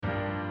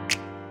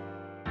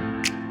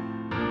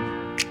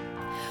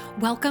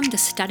Welcome to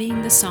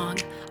Studying the Song,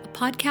 a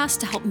podcast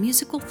to help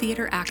musical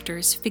theater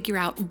actors figure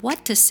out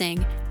what to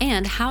sing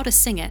and how to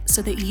sing it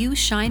so that you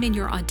shine in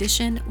your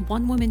audition,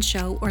 one-woman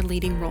show, or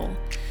leading role.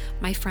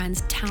 My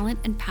friends, talent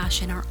and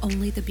passion are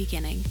only the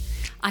beginning.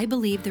 I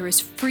believe there is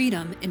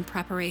freedom in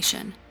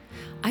preparation.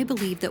 I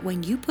believe that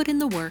when you put in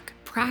the work,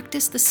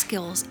 practice the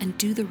skills, and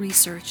do the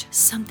research,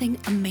 something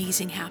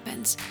amazing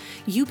happens.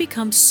 You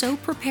become so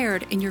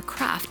prepared in your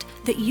craft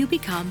that you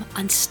become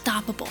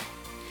unstoppable.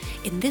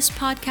 In this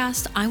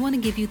podcast, I want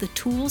to give you the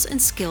tools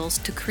and skills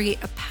to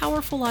create a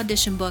powerful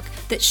audition book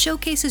that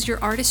showcases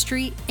your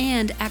artistry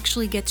and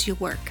actually gets you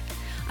work.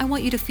 I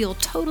want you to feel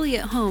totally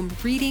at home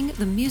reading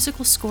the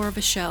musical score of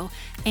a show,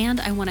 and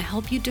I want to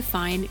help you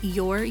define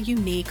your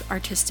unique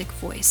artistic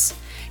voice.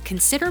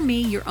 Consider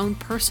me your own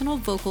personal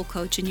vocal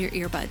coach in your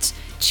earbuds,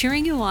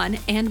 cheering you on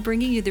and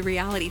bringing you the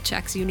reality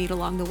checks you need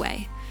along the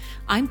way.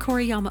 I'm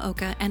Corey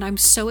Yamaoka, and I'm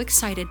so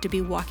excited to be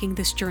walking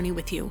this journey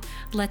with you.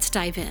 Let's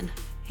dive in.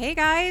 Hey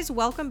guys,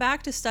 welcome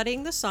back to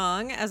Studying the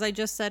Song. As I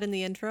just said in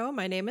the intro,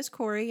 my name is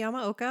Corey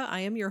Yamaoka. I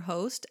am your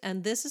host,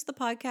 and this is the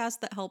podcast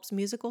that helps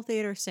musical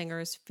theater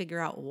singers figure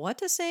out what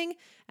to sing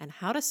and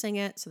how to sing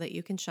it so that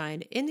you can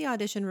shine in the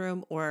audition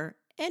room or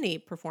any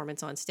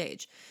performance on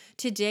stage.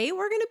 Today,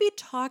 we're going to be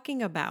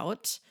talking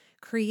about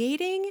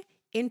creating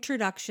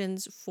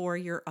introductions for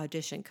your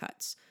audition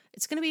cuts.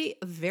 It's going to be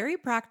very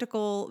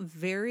practical,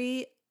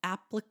 very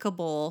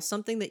applicable,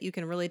 something that you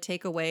can really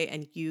take away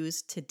and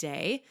use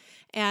today.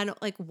 And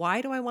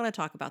why do I want to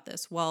talk about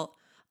this? Well,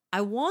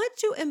 I want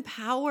to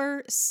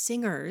empower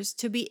singers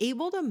to be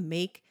able to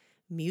make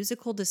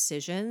musical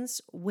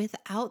decisions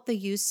without the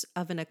use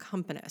of an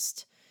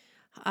accompanist.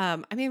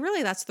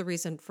 Really, that's the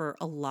reason for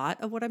a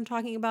lot of what I'm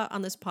talking about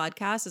on this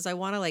podcast is I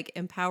want to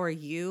empower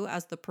you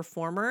as the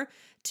performer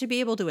to be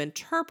able to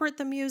interpret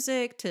the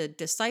music, to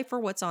decipher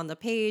what's on the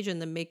page,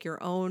 and then make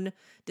your own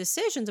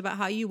decisions about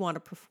how you want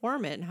to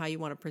perform it and how you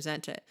want to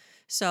present it.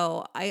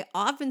 So I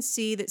often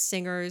see that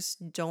singers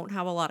don't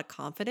have a lot of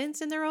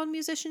confidence in their own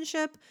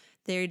musicianship.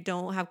 They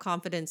don't have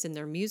confidence in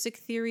their music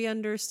theory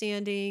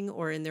understanding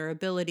or in their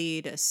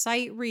ability to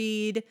sight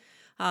read.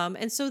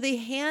 And so they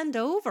hand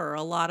over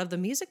a lot of the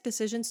music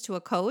decisions to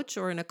a coach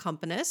or an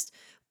accompanist.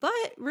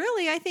 But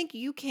really, I think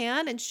you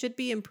can and should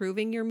be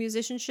improving your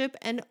musicianship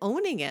and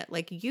owning it.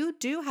 You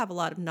do have a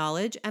lot of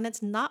knowledge, and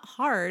it's not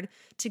hard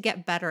to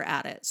get better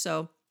at it.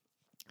 So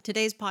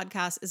today's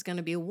podcast is going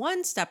to be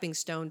one stepping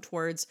stone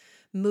towards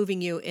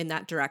moving you in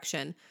that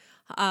direction.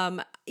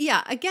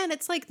 Again,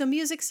 it's the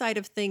music side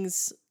of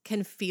things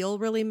can feel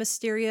really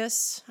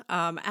mysterious.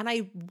 And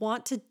I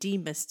want to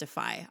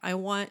demystify. I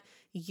want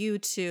you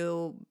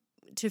to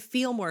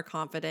feel more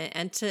confident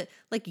and to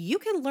you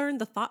can learn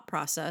the thought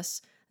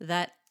process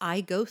that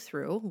I go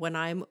through when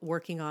I'm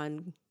working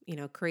on,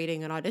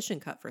 creating an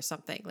audition cut for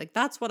something.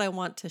 That's what I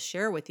want to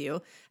share with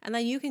you. And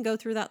then you can go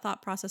through that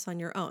thought process on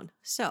your own.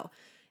 So,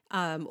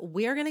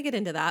 we are going to get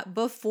into that.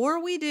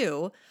 Before we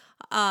do,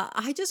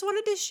 I just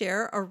wanted to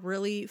share a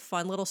really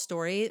fun little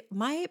story.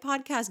 My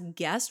podcast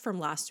guest from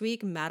last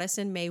week,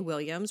 Madison May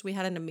Williams, we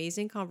had an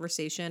amazing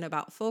conversation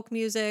about folk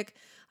music.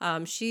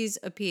 She's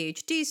a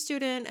PhD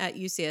student at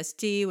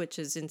UCSD, which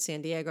is in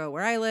San Diego,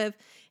 where I live.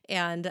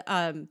 And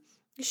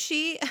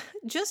she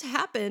just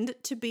happened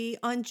to be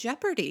on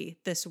Jeopardy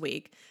this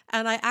week.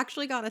 And I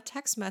actually got a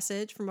text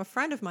message from a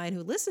friend of mine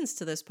who listens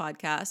to this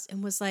podcast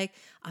and was like,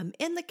 I'm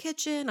in the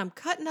kitchen, I'm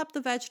cutting up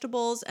the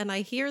vegetables, and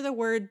I hear the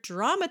word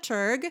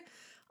dramaturg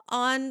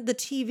on the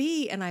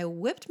TV. And I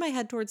whipped my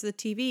head towards the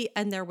TV,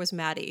 and there was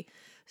Maddie.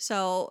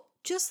 So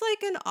just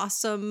an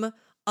awesome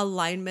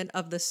alignment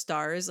of the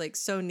stars,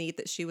 so neat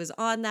that she was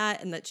on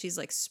that and that she's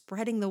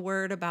spreading the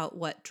word about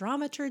what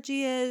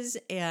dramaturgy is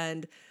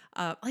and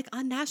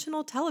on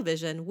national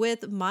television with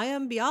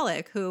Mayim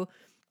Bialik, who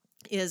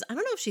is, I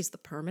don't know if she's the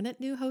permanent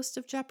new host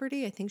of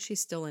Jeopardy. I think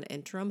she's still an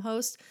interim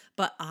host,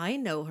 but I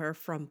know her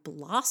from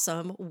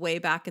Blossom way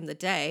back in the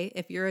day.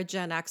 If you're a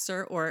Gen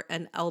Xer or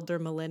an elder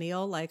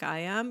millennial like I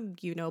am,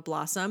 you know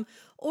Blossom,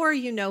 or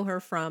you know her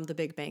from The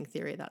Big Bang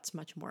Theory. That's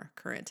much more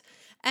current.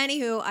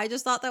 Anywho, I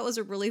just thought that was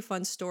a really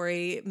fun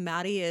story.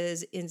 Maddie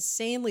is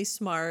insanely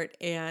smart,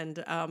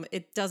 and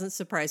it doesn't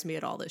surprise me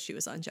at all that she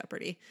was on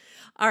Jeopardy.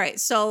 All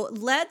right, so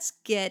let's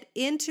get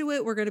into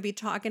it. We're going to be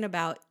talking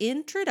about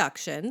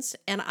introductions,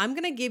 and I'm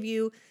going to give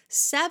you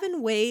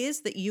 7 ways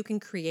that you can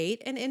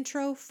create an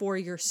intro for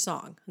your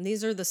song. And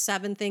these are the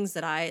 7 things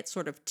that I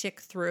sort of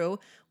tick through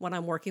when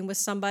I'm working with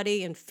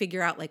somebody and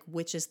figure out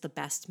which is the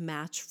best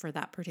match for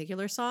that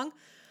particular song.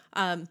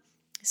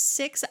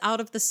 6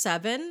 out of the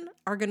 7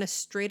 are going to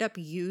straight up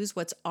use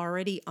what's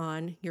already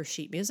on your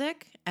sheet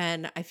music.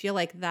 And I feel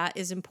like that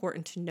is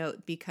important to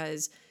note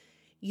because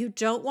you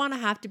don't want to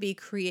have to be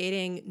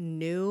creating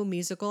new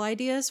musical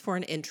ideas for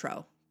an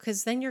intro,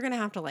 because then you're going to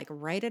have to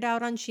write it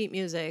out on sheet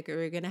music, or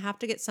you're going to have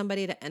to get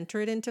somebody to enter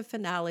it into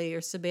Finale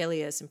or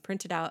Sibelius and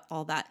print it out,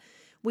 all that.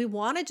 We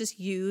want to just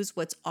use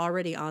what's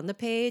already on the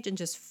page and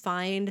just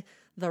find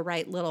the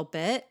right little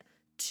bit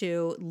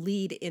to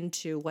lead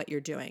into what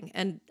you're doing.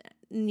 And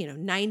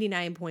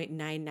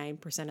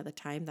 99.99% of the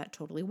time that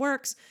totally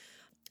works.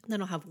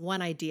 Then I'll have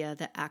one idea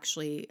that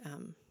actually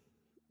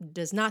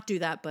does not do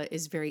that, but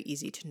is very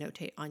easy to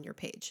notate on your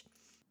page.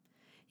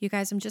 You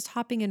guys, I'm just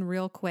hopping in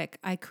real quick.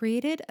 I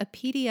created a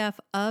PDF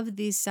of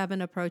these 7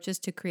 approaches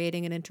to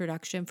creating an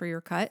introduction for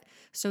your cut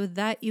so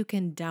that you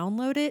can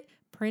download it,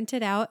 print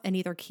it out, and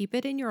either keep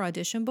it in your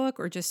audition book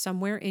or just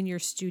somewhere in your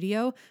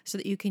studio so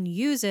that you can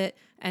use it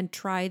and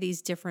try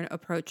these different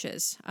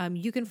approaches.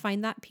 You can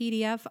find that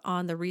PDF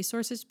on the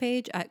resources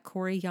page at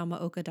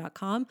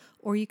coreyamaoka.com,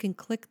 or you can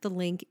click the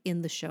link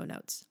in the show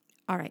notes.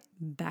 All right,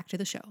 back to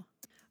the show.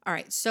 All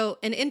right, so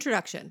an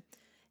introduction.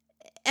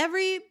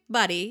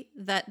 Everybody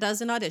that does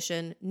an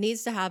audition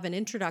needs to have an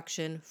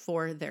introduction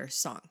for their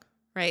song,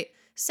 right?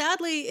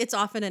 Sadly, it's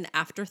often an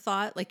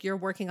afterthought. Like you're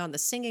working on the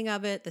singing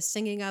of it, the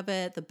singing of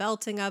it, the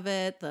belting of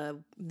it,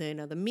 the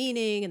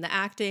meaning and the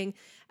acting.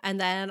 And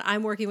then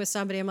I'm working with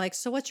somebody. I'm like,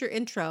 so what's your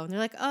intro? And they're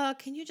like, oh,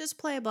 can you just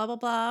play blah, blah,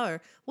 blah?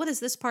 Or what does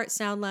this part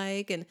sound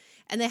like? And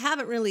they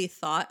haven't really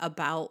thought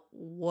about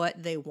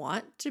what they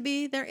want to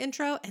be their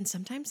intro. And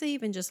sometimes they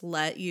even just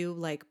let you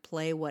like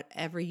play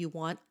whatever you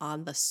want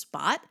on the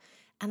spot.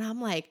 And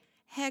I'm like,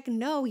 heck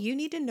no, you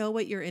need to know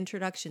what your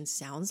introduction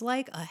sounds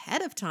like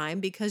ahead of time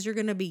because you're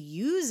going to be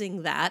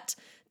using that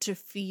to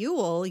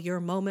fuel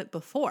your moment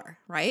before,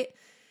 right?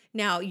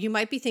 Now, you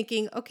might be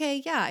thinking,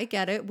 okay, yeah, I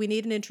get it. We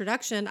need an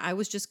introduction. I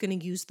was just going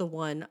to use the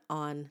one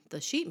on the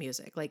sheet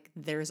music. Like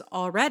there's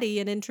already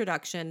an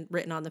introduction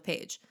written on the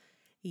page.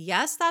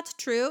 Yes, that's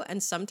true.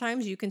 And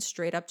sometimes you can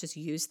straight up just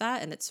use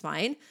that and it's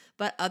fine.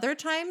 But other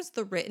times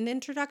the written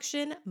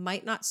introduction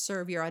might not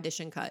serve your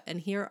audition cut.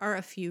 And here are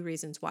a few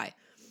reasons why.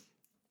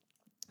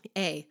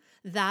 A,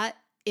 that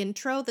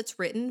intro that's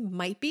written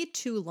might be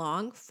too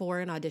long for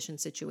an audition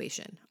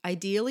situation.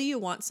 Ideally, you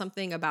want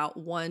something about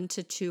 1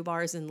 to 2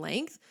 bars in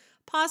length,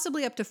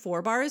 possibly up to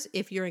 4 bars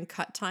if you're in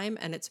cut time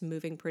and it's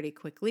moving pretty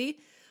quickly.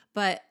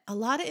 But a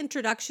lot of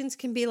introductions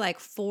can be like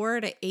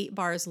 4 to 8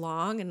 bars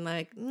long and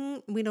like,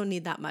 we don't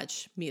need that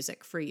much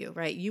music for you,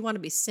 right? You want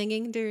to be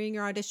singing during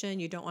your audition.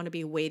 You don't want to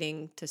be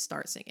waiting to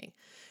start singing.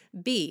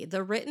 B,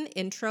 the written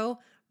intro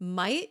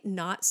might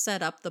not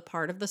set up the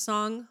part of the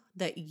song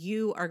that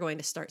you are going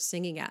to start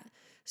singing at.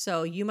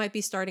 So you might be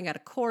starting at a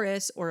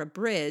chorus or a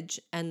bridge,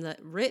 and the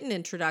written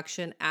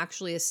introduction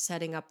actually is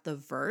setting up the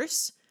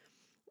verse.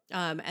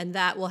 And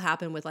that will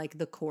happen with like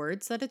the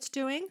chords that it's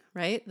doing,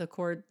 right? The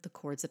chord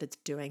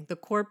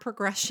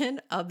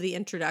progression of the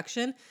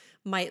introduction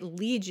might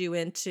lead you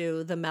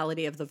into the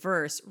melody of the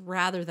verse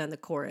rather than the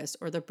chorus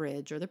or the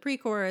bridge or the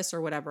pre-chorus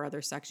or whatever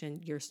other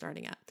section you're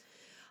starting at.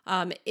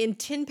 In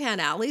Tin Pan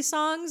Alley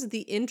songs,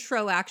 the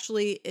intro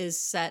actually is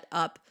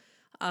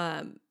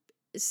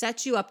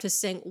sets you up to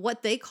sing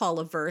what they call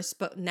a verse,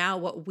 but now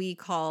what we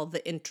call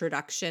the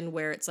introduction,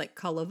 where it's like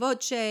con la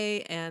voce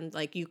and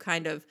like you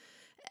kind of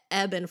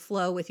ebb and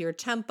flow with your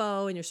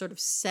tempo and you're sort of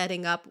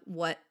setting up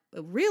what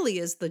really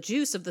is the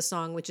juice of the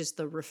song, which is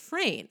the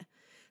refrain.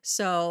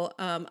 So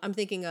I'm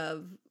thinking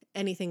of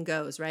Anything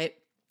Goes, right?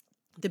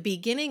 The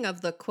beginning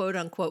of the quote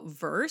unquote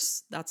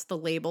verse, that's the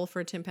label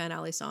for Tin Pan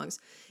Alley songs,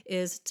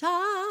 is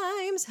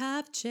times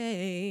have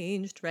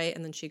changed, right?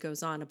 And then she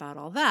goes on about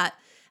all that.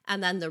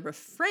 And then the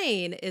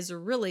refrain is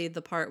really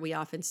the part we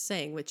often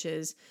sing, which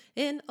is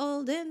in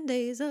olden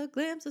days, a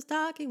glimpse of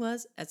stocking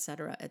was,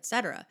 etc.,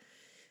 etc.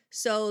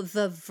 So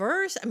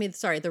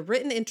the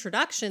written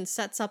introduction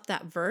sets up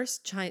that verse,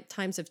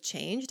 times have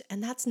changed,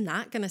 and that's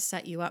not going to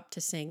set you up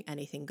to sing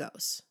Anything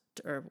Goes.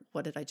 Or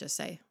what did I just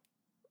say?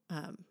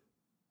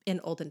 In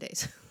olden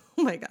days.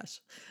 Oh my gosh.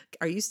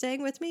 Are you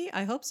staying with me?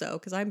 I hope so,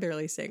 because I'm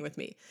barely staying with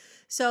me.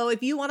 So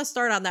if you want to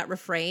start on that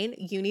refrain,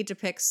 you need to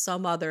pick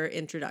some other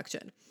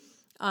introduction.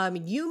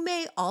 You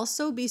may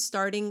also be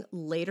starting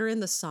later in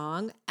the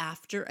song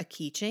after a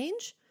key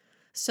change.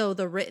 So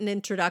the written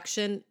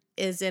introduction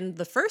is in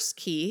the first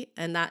key,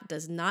 and that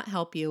does not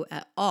help you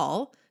at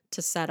all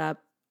to set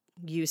up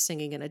you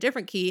singing in a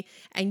different key.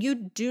 And you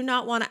do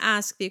not want to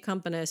ask the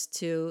accompanist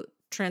to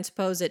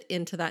transpose it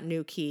into that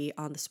new key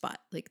on the spot.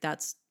 Like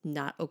that's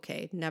not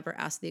okay. Never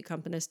ask the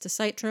accompanist to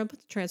sight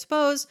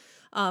transpose.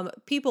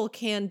 People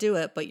can do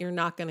it, but you're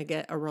not going to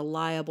get a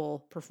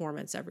reliable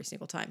performance every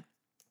single time.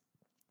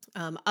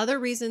 Other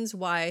reasons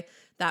why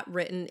that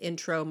written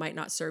intro might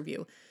not serve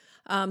you.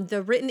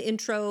 The written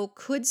intro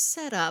could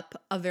set up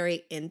a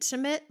very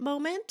intimate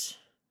moment.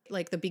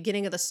 Like the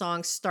beginning of the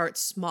song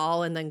starts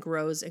small and then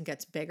grows and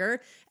gets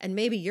bigger. And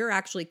maybe you're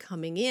actually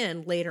coming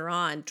in later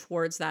on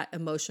towards that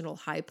emotional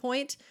high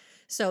point.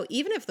 So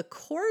even if the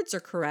chords are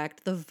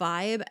correct, the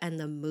vibe and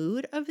the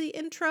mood of the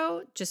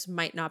intro just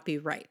might not be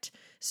right.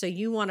 So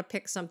you want to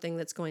pick something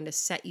that's going to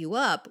set you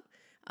up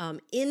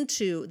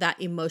into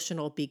that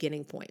emotional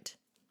beginning point.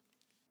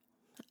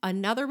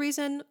 Another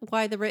reason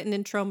why the written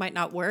intro might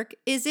not work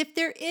is if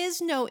there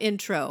is no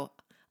intro.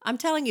 I'm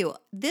telling you,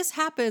 this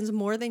happens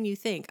more than you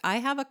think. I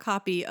have a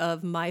copy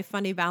of My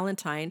Funny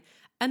Valentine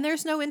and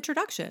there's no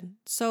introduction.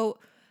 So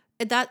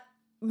that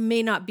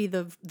may not be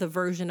the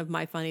version of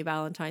My Funny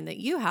Valentine that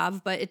you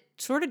have, but it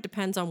sort of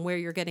depends on where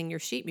you're getting your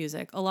sheet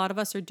music. A lot of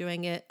us are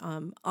doing it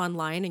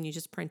online and you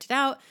just print it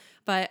out.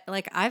 But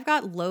like I've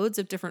got loads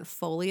of different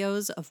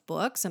folios of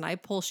books and I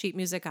pull sheet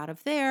music out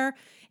of there.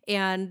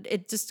 And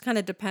it just kind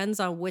of depends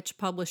on which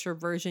publisher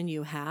version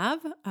you have,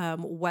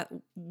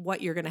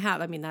 what you're going to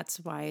have. I mean, that's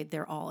why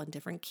they're all in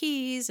different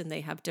keys and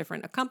they have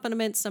different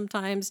accompaniments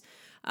sometimes.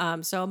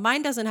 So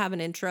mine doesn't have an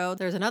intro.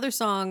 There's another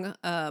song,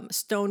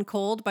 Stone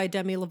Cold by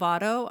Demi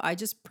Lovato. I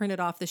just printed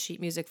off the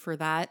sheet music for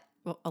that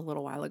a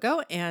little while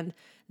ago, and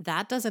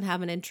that doesn't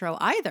have an intro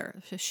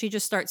either. She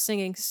just starts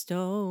singing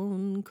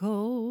Stone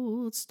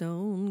Cold,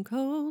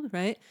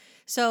 right?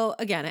 So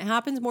again, it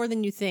happens more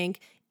than you think.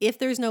 If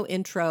there's no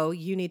intro,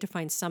 you need to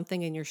find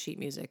something in your sheet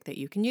music that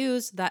you can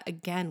use that,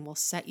 again, will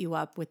set you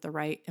up with the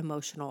right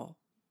emotional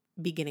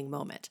beginning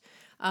moment.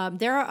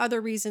 There are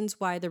other reasons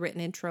why the written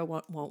intro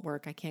won't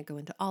work. I can't go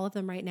into all of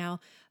them right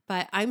now,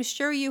 but I'm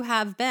sure you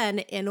have been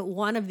in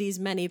one of these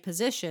many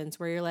positions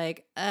where you're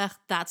like,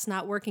 that's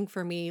not working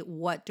for me.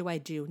 What do I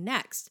do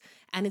next?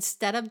 And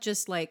instead of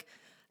just like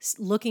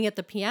looking at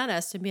the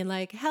pianist and being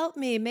like, help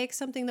me make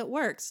something that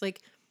works,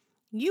 like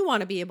you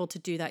want to be able to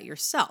do that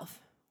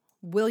yourself.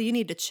 Will you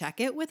need to check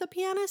it with a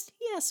pianist?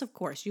 Yes, of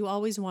course. You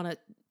always want to,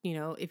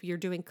 if you're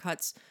doing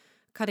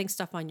cutting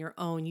stuff on your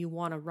own, you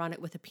want to run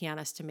it with a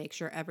pianist to make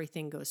sure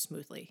everything goes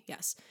smoothly.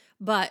 Yes.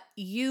 But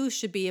you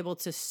should be able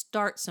to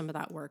start some of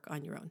that work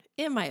on your own,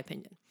 in my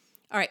opinion.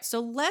 All right.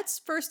 So let's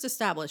first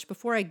establish,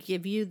 before I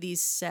give you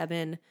these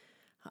 7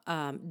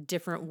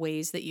 different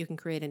ways that you can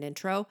create an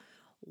intro,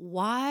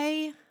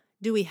 why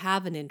do we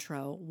have an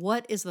intro?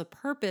 What is the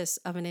purpose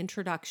of an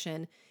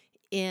introduction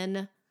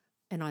in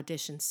an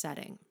audition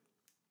setting?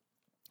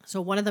 So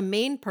one of the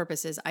main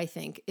purposes, I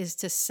think, is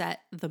to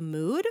set the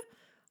mood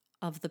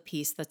of the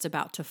piece that's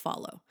about to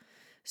follow.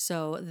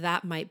 So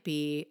that might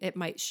be, it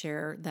might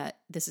share that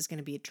this is going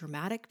to be a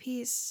dramatic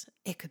piece.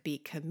 It could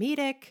be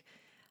comedic.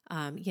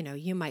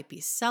 You might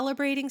be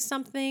celebrating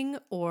something,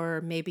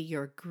 or maybe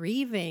you're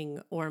grieving,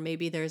 or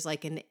maybe there's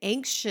like an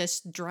anxious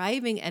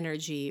driving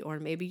energy, or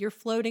maybe you're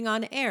floating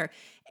on air.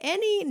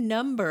 Any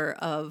number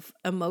of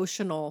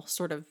emotional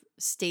sort of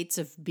states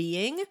of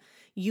being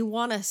you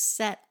want to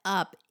set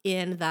up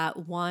in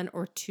that 1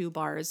 or 2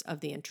 bars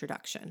of the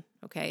introduction,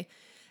 okay?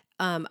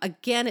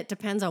 Again, it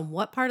depends on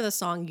what part of the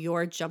song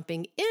you're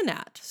jumping in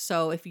at.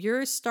 So if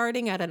you're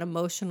starting at an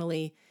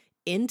emotionally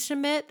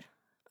intimate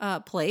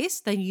place,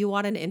 then you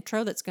want an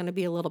intro that's going to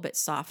be a little bit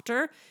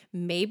softer.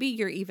 Maybe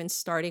you're even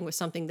starting with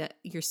something that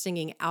you're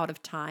singing out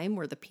of time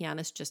where the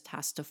pianist just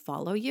has to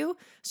follow you.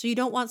 So you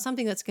don't want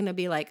something that's going to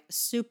be like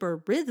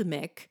super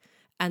rhythmic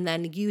and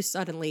then you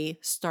suddenly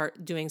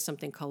start doing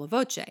something con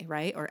voce,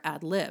 right? Or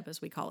ad lib,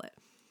 as we call it.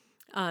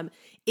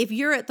 If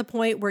you're at the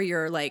point where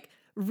you're like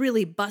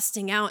really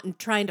busting out and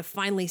trying to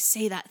finally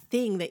say that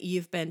thing that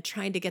you've been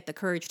trying to get the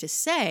courage to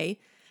say,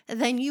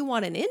 then you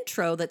want an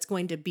intro that's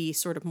going to be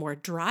sort of more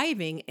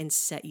driving and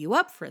set you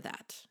up for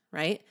that,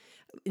 right?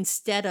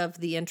 Instead of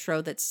the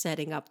intro that's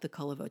setting up the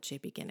con voce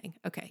beginning.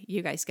 Okay,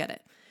 you guys get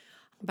it.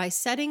 By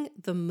setting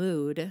the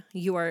mood,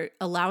 you are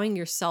allowing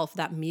yourself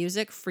that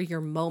music for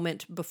your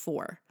moment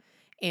before.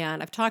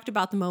 And I've talked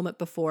about the moment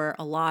before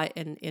a lot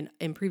in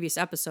previous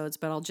episodes,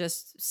 but I'll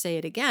just say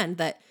it again,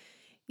 that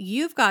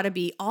you've got to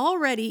be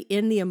already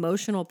in the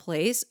emotional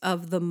place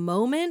of the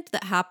moment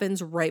that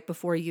happens right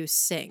before you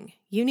sing.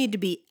 You need to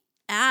be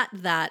at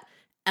that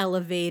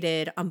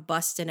elevated, I'm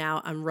busting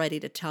out, I'm ready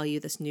to tell you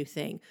this new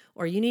thing.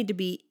 Or you need to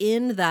be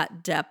in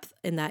that depth,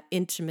 in that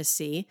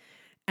intimacy,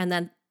 and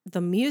then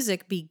the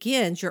music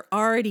begins, you're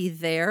already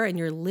there and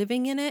you're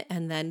living in it,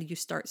 and then you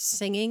start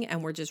singing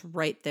and we're just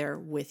right there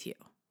with you.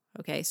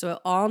 Okay, so it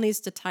all needs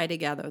to tie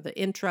together. The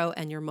intro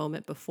and your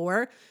moment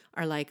before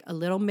are like a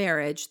little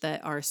marriage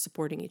that are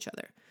supporting each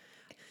other.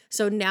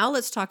 So now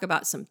let's talk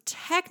about some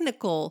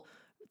technical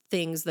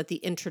things that the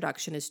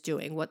introduction is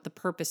doing, what the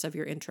purpose of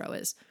your intro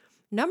is.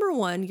 Number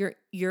 1,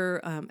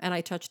 and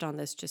I touched on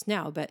this just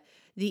now, but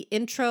the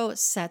intro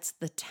sets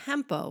the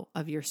tempo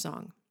of your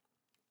song.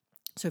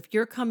 So if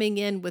you're coming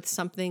in with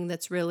something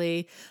that's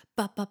really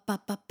and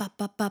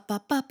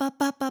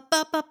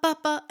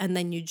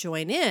then you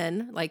join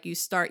in, like you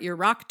start your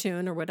rock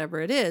tune or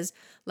whatever it is,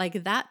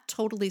 like that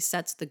totally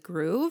sets the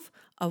groove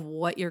of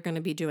what you're going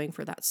to be doing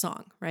for that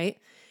song, right?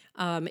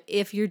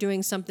 If you're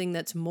doing something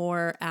that's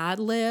more ad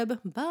lib,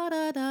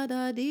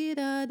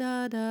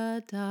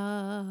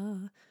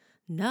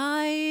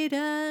 night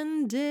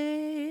and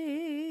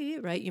day,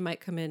 right? You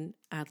might come in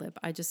ad lib.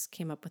 I just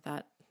came up with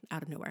that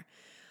out of nowhere.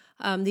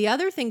 The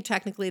other thing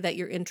technically that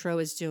your intro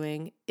is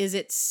doing is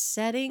it's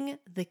setting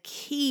the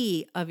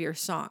key of your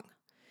song.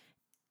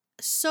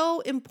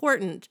 So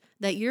important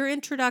that your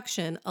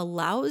introduction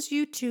allows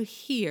you to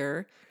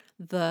hear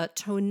the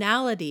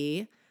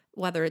tonality,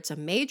 whether it's a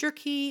major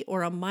key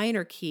or a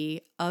minor key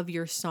of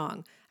your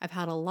song. I've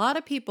had a lot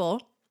of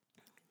people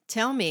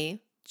tell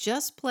me,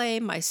 just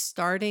play my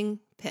starting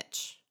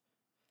pitch.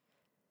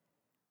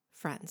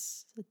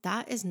 Friends,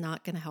 that is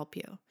not going to help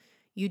you.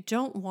 You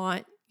don't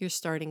want your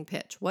starting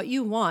pitch. What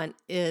you want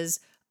is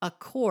a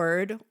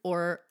chord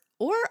or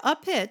a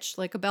pitch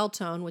like a bell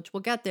tone, which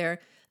we'll get there,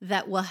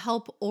 that will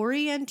help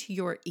orient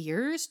your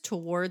ears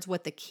towards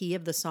what the key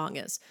of the song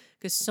is.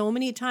 Because so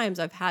many times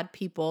I've had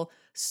people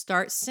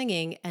start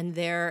singing and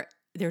they're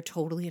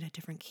totally in a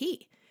different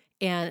key.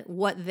 And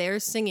what they're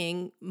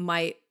singing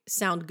might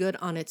sound good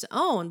on its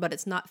own, but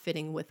it's not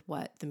fitting with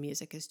what the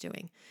music is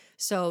doing.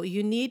 So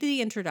you need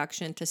the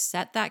introduction to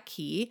set that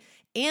key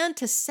and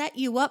to set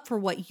you up for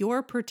what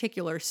your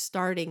particular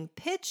starting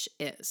pitch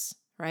is,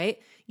 right?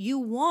 You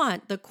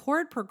want the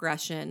chord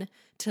progression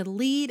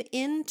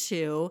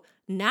to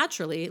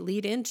naturally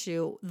lead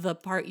into the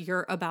part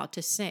you're about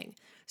to sing.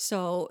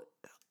 So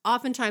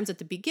oftentimes at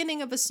the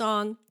beginning of a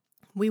song,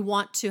 we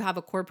want to have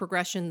a chord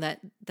progression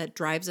that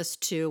drives us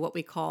to what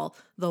we call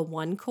the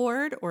one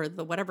chord, or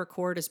the whatever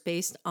chord is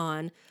based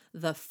on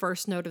the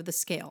first note of the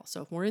scale.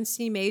 So if we're in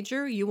C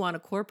major, you want a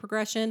chord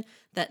progression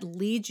that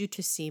leads you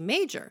to C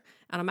major.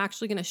 And I'm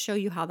actually going to show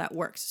you how that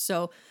works.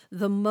 So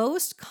the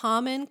most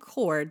common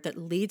chord that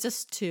leads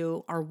us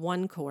to our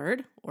one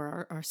chord,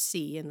 or our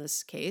C in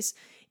this case,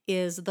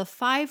 is the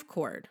 5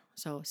 chord.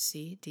 So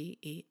C, D,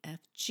 E,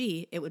 F,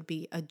 G. It would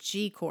be a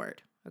G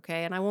chord.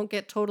 Okay. And I won't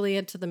get totally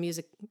into the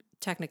music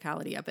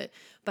technicality of it,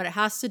 but it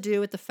has to do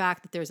with the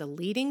fact that there's a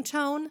leading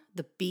tone,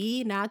 the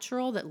B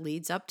natural that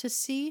leads up to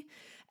C,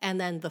 and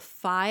then the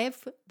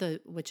 5,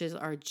 which is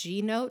our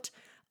G note,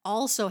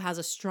 also has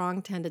a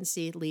strong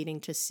tendency leading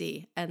to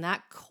C. And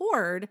that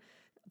chord,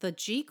 the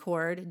G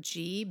chord,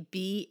 G,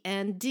 B,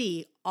 and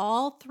D,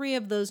 all 3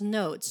 of those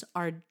notes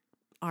are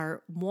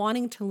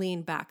wanting to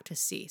lean back to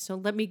C. So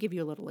let me give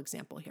you a little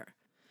example here.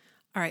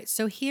 All right,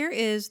 so here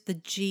is the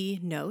G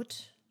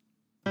note.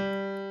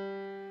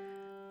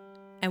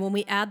 And when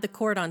we add the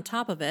chord on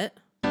top of it,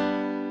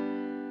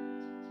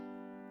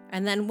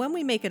 and then when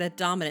we make it a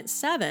dominant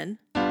 7,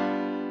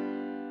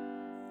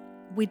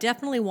 we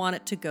definitely want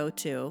it to go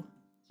to,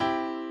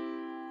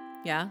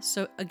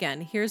 so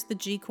again, here's the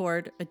G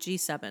chord, a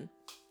G7.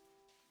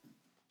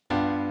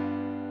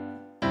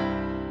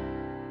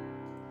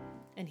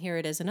 And here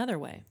it is another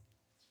way.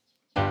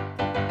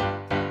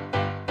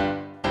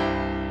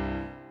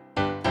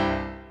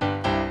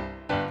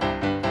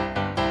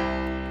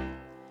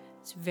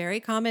 It's very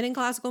common in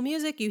classical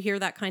music. You hear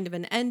that kind of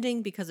an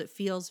ending because it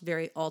feels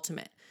very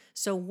ultimate.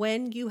 So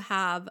when you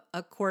have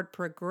a chord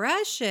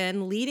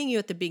progression leading you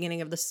at the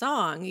beginning of the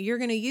song, you're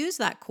going to use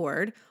that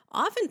chord.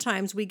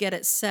 Oftentimes we get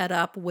it set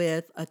up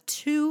with a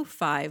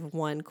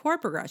 2-5-1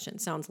 chord progression.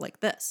 Sounds like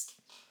this.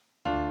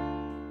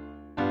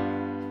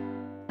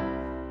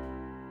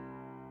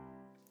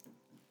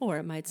 Or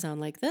it might sound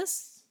like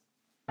this.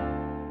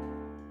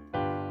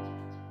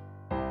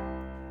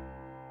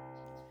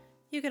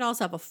 You could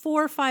also have a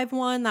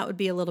 4-5-1. That would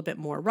be a little bit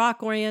more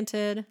rock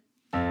oriented.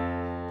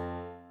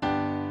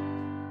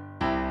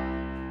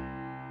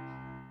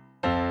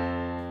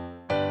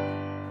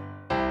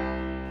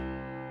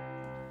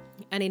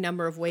 Any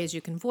number of ways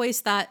you can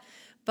voice that.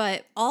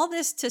 But all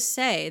this to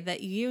say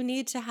that you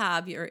need to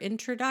have your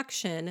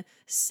introduction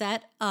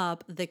set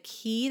up the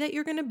key that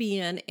you're going to be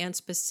in, and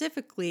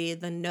specifically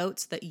the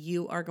notes that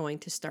you are going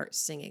to start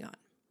singing on.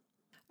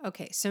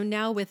 Okay, so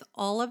now with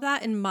all of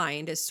that in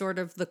mind as sort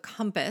of the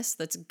compass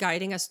that's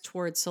guiding us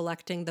towards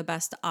selecting the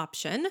best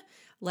option,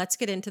 let's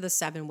get into the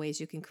 7 ways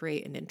you can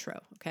create an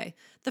intro, okay?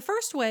 The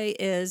first way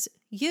is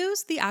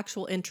use the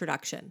actual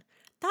introduction.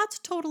 That's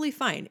totally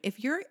fine.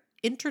 If your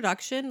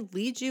introduction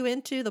leads you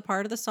into the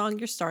part of the song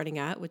you're starting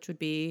at, which would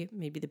be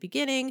maybe the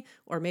beginning,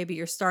 or maybe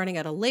you're starting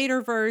at a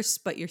later verse,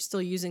 but you're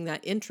still using that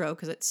intro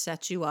because it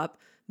sets you up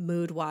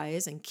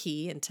mood-wise and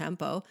key and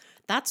tempo,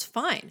 that's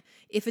fine.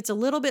 If it's a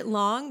little bit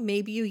long,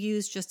 maybe you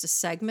use just a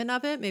segment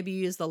of it. Maybe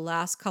you use the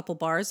last couple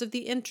bars of the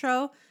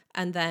intro,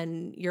 and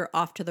then you're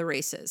off to the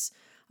races.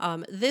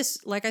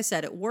 This, like I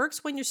said, it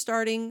works when you're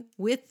starting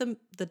with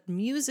the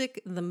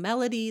music, the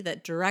melody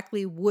that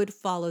directly would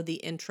follow the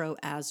intro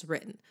as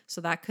written. So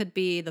that could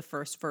be the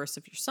first verse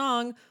of your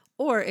song,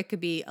 or it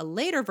could be a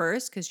later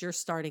verse because you're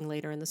starting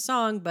later in the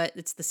song, but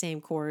it's the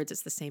same chords,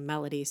 it's the same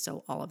melody,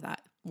 so all of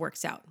that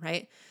works out,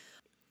 right?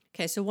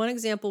 Okay, so one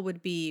example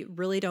would be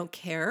Really Don't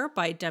Care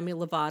by Demi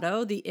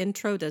Lovato. The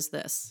intro does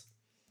this.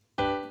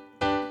 You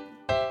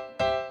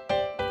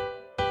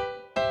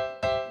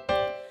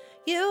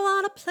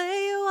want to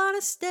play, you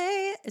want to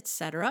stay,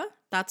 etc.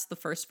 That's the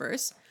first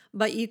verse.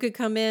 But you could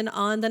come in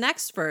on the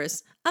next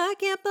verse. I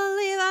can't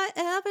believe I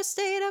ever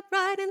stayed up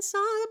writing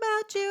songs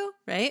about you,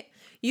 right?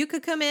 You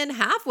could come in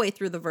halfway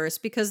through the verse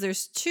because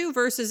there's 2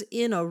 verses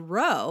in a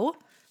row.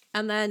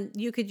 And then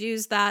you could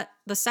use that,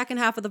 the second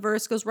half of the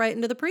verse goes right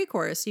into the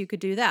pre-chorus, so you could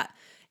do that.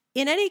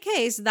 In any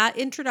case, that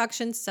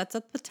introduction sets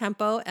up the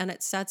tempo and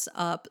it sets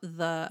up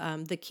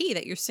the key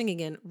that you're singing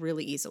in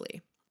really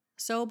easily.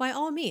 So by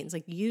all means,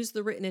 use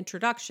the written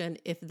introduction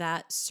if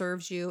that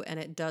serves you and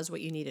it does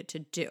what you need it to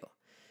do.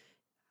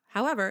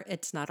 However,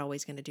 it's not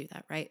always going to do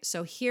that, right?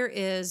 So here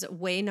is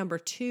way number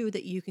 2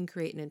 that you can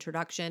create an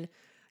introduction.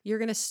 you're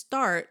going to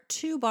start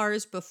 2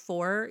 bars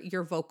before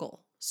your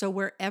vocal. So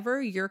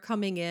wherever you're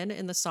coming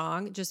in the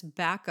song, just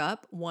back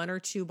up 1 or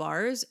 2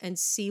 bars and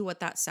see what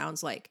that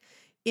sounds like.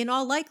 In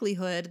all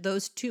likelihood,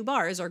 those 2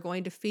 bars are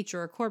going to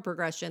feature a chord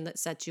progression that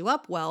sets you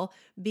up well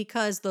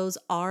because those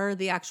are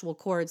the actual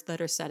chords that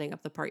are setting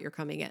up the part you're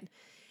coming in.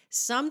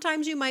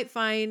 Sometimes you might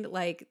find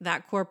like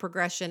that chord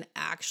progression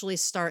actually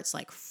starts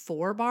like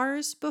 4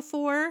 bars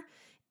before,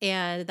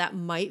 and that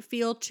might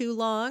feel too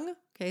long.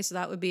 Okay, so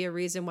that would be a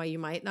reason why you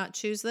might not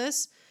choose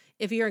this.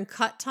 If you're in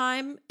cut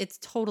time, it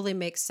totally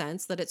makes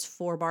sense that it's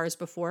 4 bars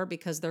before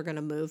because they're going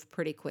to move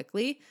pretty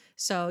quickly.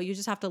 So you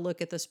just have to look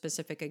at the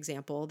specific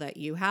example that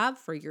you have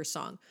for your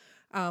song.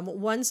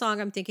 One song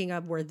I'm thinking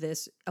of where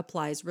this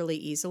applies really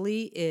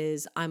easily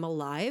is I'm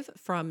Alive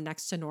from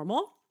Next to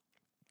Normal.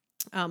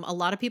 A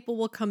lot of people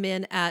will come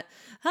in at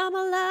I'm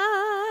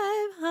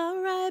alive,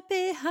 I'm right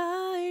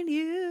behind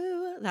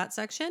you, that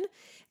section.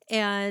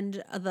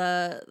 And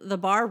the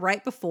bar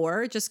right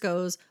before just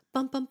goes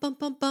bum, bum, bum,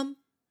 bum, bum.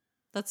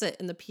 That's it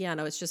in the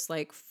piano. It's just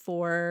like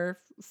four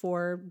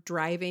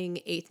driving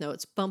eighth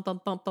notes. Bum, bum,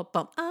 bum, bum,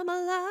 bum. I'm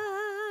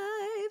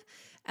alive.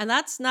 And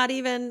that's not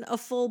even a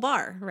full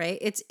bar, right?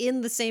 It's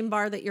in the same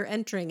bar that you're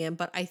entering in,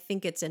 but I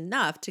think it's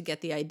enough to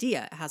get the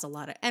idea. It has a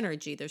lot of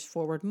energy. There's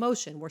forward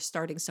motion. We're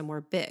starting somewhere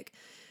big.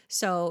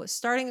 So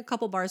starting a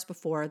couple bars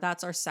before,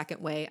 that's our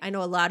second way. I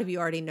know a lot of you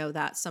already know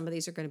that. Some of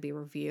these are going to be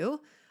review,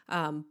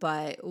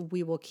 but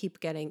we will keep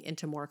getting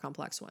into more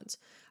complex ones.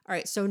 All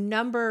right, so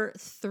number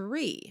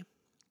 3.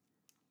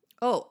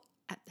 Oh,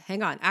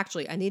 hang on.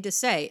 Actually, I need to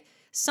say,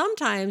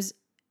 sometimes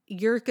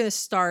you're going to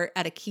start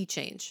at a key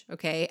change,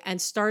 okay?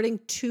 And starting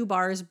 2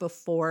 bars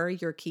before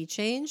your key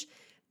change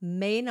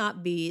may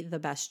not be the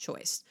best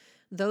choice.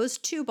 Those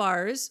 2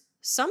 bars,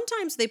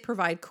 sometimes they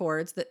provide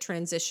chords that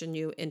transition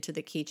you into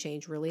the key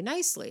change really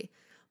nicely.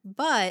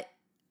 But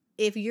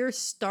if you're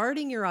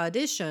starting your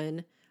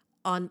audition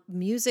on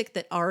music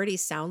that already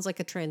sounds like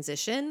a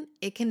transition,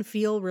 it can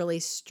feel really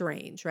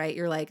strange, right?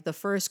 You're like the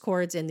first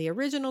chord's in the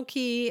original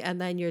key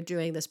and then you're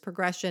doing this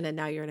progression and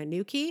now you're in a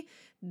new key.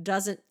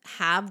 Doesn't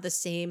have the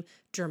same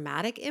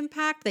dramatic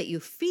impact that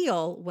you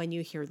feel when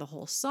you hear the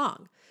whole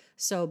song.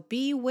 So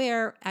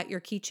beware at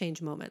your key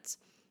change moments.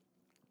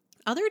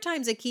 Other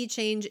times a key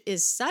change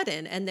is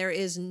sudden and there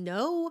is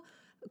no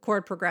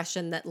chord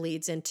progression that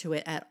leads into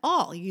it at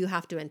all. You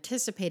have to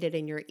anticipate it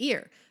in your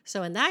ear.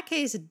 So in that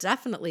case,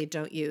 definitely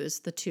don't use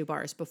the 2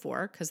 bars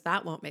before because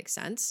that won't make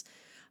sense.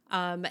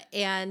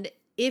 And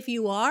if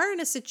you are in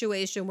a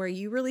situation where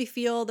you really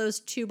feel those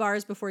 2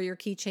 bars before your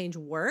key change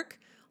work,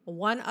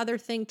 one other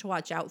thing to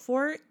watch out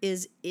for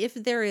is if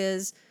there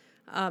is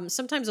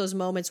sometimes those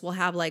moments will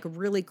have like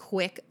really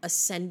quick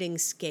ascending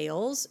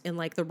scales in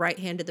like the right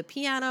hand of the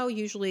piano.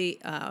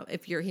 Usually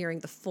if you're hearing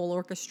the full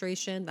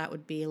orchestration, that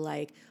would be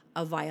like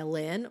a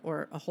violin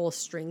or a whole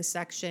string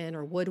section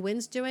or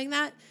woodwinds doing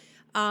that.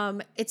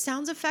 It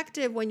sounds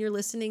effective when you're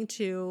listening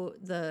to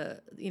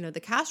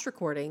the cast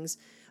recordings,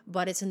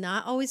 but it's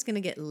not always going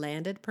to get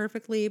landed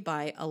perfectly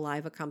by a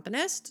live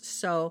accompanist.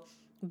 So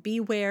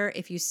beware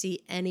if you see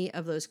any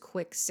of those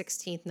quick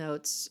 16th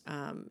notes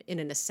in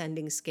an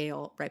ascending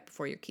scale right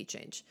before your key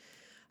change.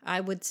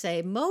 I would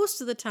say most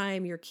of the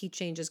time your key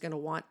change is going to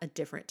want a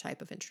different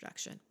type of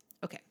introduction.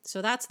 Okay,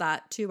 so that's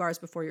that, 2 bars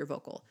before your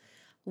vocal.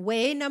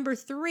 Way number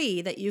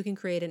 3 that you can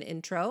create an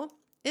intro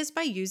is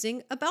by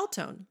using a bell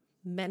tone.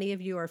 Many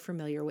of you are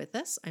familiar with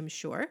this, I'm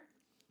sure.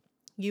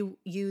 You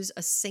use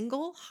a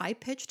single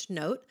high-pitched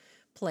note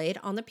played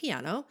on the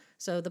piano.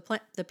 So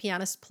the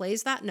pianist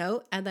plays that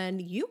note, and then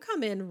you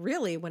come in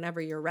really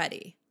whenever you're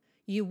ready.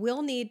 You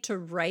will need to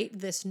write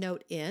this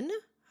note in,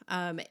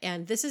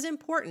 and this is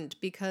important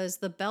because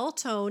the bell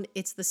tone,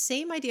 it's the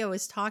same idea I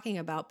was talking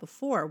about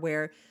before,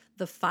 where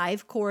the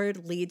 5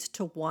 chord leads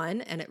to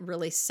 1, and it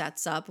really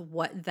sets up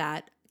what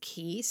that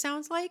key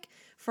sounds like.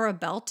 For a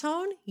bell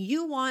tone,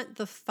 you want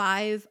the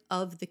 5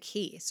 of the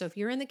key. So if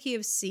you're in the key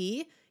of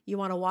C, you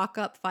want to walk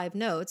up 5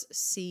 notes,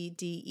 C,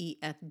 D, E,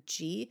 F,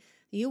 G.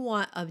 You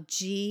want a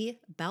G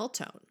bell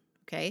tone,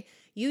 okay?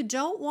 You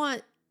don't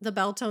want the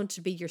bell tone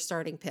to be your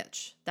starting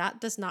pitch.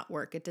 That does not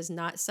work. It does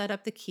not set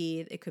up the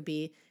key. It could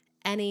be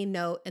any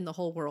note in the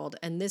whole world.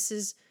 And this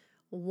is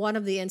one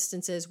of the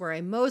instances where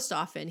I most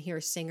often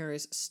hear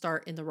singers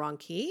start in the wrong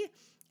key.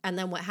 And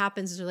then what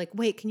happens is they're like,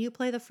 wait, can you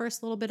play the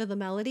first little bit of the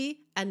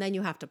melody? And then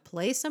you have to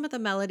play some of the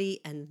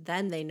melody and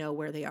then they know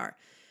where they are.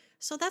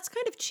 So that's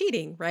kind of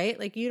cheating, right?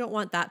 Like you don't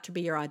want that to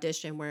be your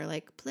audition where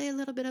like, play a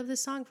little bit of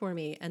this song for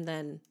me.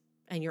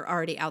 And you're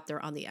already out there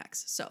on the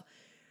X. So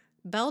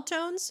bell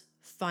tones,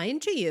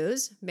 fine to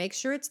use. Make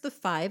sure it's the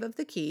 5 of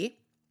the key.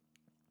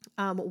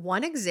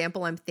 One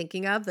example I'm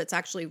thinking of that's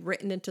actually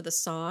written into the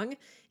song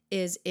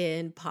is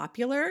in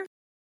Popular.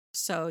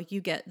 So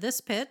you get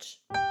this pitch.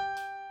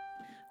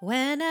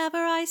 Whenever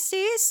I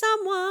see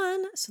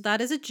someone. So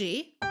that is a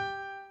G.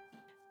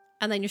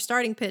 And then your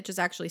starting pitch is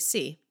actually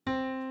C.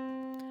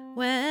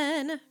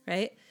 When,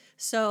 right?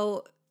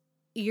 So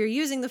you're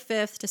using the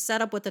fifth to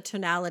set up what the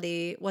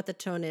tonality, what the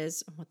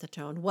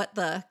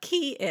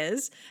key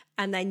is,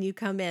 and then you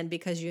come in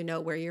because you know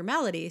where your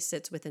melody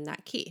sits within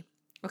that key.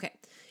 Okay.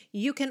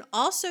 You can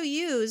also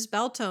use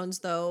bell tones,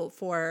 though,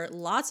 for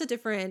lots of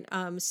different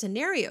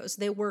scenarios.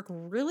 They work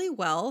really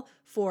well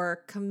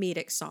for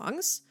comedic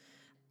songs.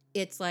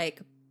 It's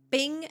like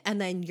bing, and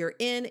then you're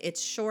in.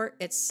 It's short,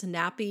 it's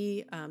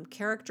snappy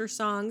character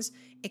songs.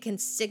 It can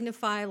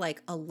signify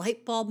like a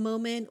light bulb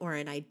moment or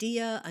an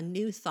idea, a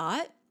new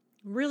thought.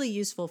 Really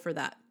useful for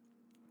that.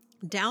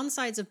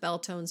 Downsides of bell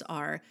tones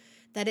are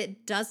that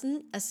it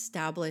doesn't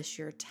establish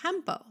your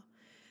tempo.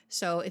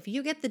 So if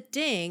you get the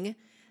ding,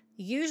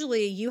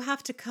 usually you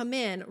have to come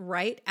in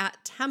right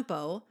at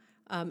tempo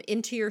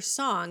into your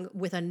song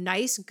with a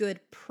nice,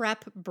 good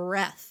prep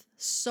breath.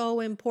 So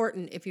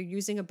important if you're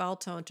using a bell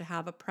tone to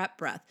have a prep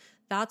breath.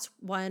 That's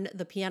when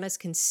the pianist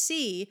can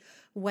see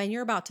when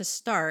you're about to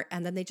start,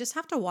 and then they just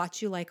have to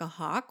watch you like a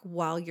hawk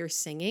while you're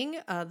singing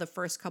the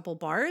first couple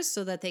bars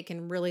so that they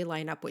can really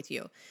line up with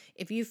you.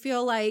 If you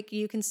feel like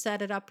you can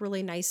set it up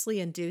really nicely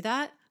and do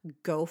that,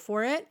 go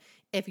for it.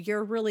 If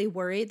you're really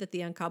worried that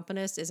the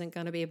accompanist isn't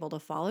going to be able to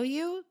follow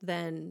you,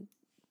 then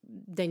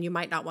you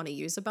might not want to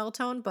use a bell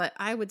tone. But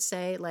I would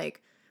say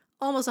like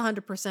almost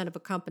 100% of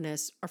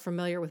accompanists are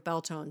familiar with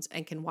bell tones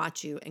and can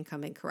watch you and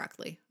come in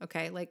correctly.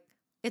 Okay. Like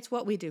it's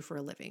what we do for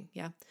a living.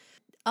 Yeah.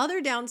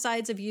 Other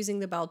downsides of using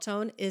the bell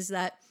tone is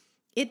that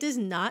it does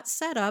not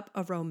set up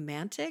a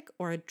romantic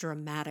or a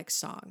dramatic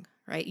song,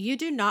 right? You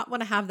do not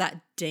want to have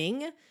that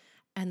ding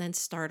and then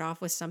start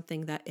off with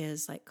something that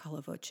is like con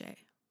la voce,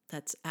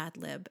 that's ad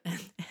lib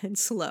and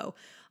slow.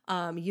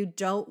 You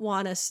don't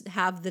want to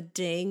have the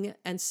ding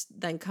and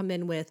then come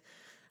in with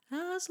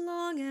as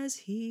long as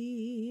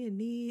he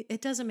needs.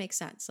 It doesn't make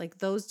sense. Like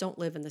those don't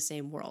live in the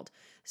same world.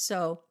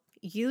 So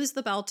use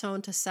the bell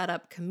tone to set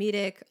up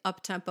comedic,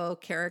 up-tempo,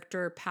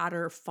 character,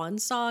 patter, fun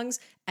songs,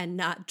 and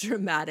not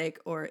dramatic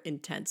or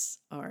intense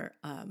or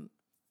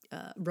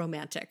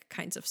romantic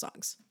kinds of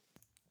songs.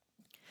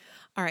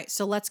 All right,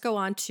 so let's go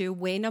on to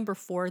way number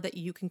 4 that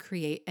you can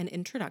create an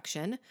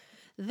introduction.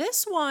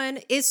 This one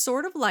is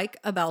sort of like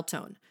a bell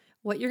tone.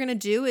 What you're going to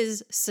do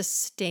is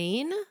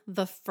sustain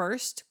the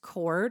first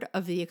chord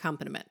of the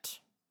accompaniment.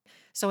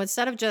 So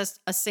instead of just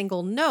a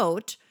single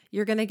note,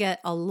 you're going to get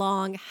a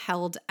long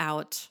held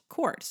out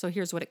chord. So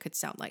here's what it could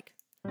sound like.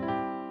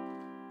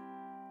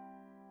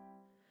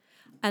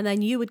 And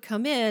then you would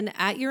come in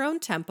at your own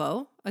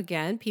tempo,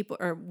 again,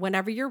 or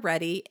whenever you're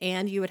ready,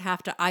 and you would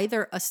have to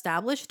either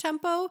establish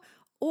tempo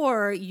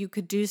or you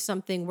could do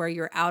something where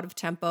you're out of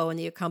tempo and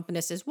the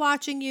accompanist is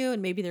watching you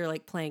and maybe they're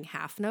like playing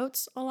half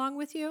notes along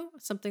with you,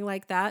 something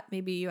like that.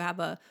 Maybe you have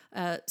a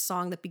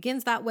song that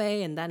begins that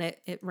way and then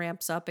it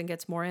ramps up and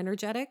gets more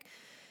energetic.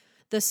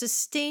 The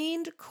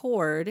sustained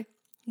chord,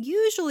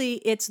 usually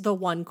it's the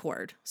one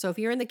chord. So if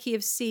you're in the key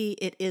of C,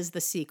 it is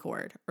the C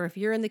chord. Or if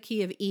you're in the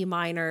key of E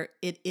minor,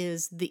 it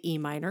is the E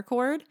minor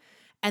chord.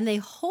 And they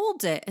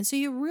hold it. And so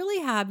you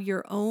really have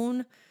your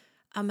own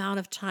amount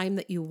of time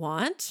that you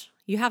want.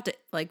 You have to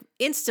like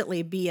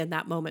instantly be in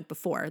that moment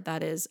before.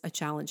 That is a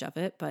challenge of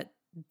it, but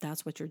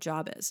that's what your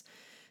job is.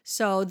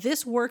 So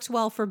this works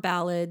well for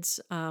ballads.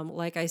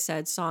 Like I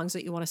said, songs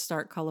that you want to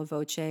start con la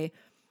voce.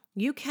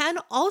 You can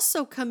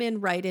also come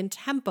in right in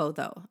tempo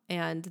though.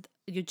 And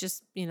you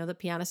just, the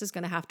pianist is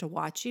going to have to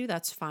watch you.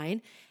 That's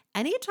fine.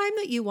 Anytime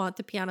that you want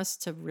the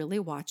pianist to really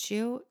watch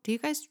you, do you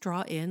guys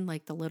draw in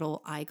like the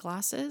little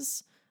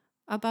eyeglasses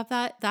above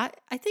that? That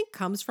I think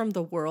comes from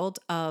the world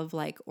of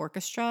like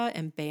orchestra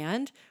and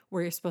band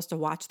where you're supposed to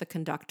watch the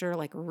conductor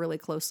like really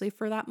closely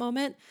for that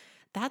moment.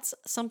 That's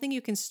something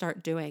you can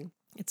start doing.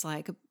 It's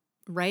like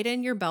write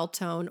in your bell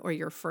tone or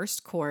your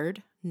first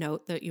chord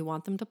note that you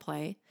want them to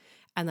play,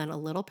 and then a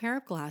little pair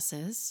of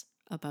glasses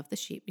above the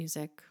sheet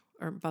music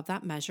or above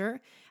that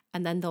measure.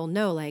 And then they'll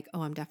know like,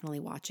 oh, I'm definitely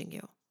watching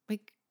you.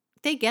 Like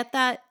they get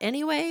that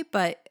anyway,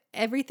 but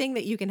everything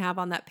that you can have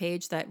on that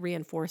page that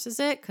reinforces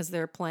it, because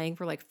they're playing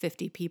for like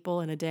 50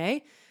 people in a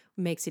day,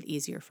 makes it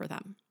easier for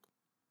them.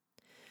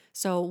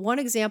 So one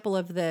example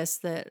of this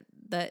that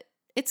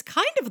it's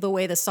kind of the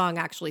way the song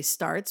actually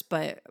starts,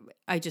 but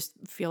I just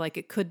feel like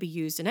it could be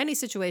used in any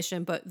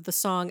situation, but the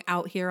song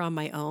Out Here on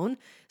My Own.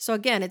 So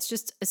again, it's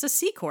a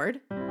C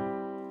chord.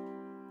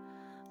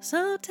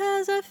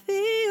 Sometimes I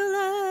feel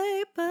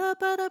like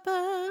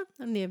ba-ba-da-ba.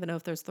 I don't even know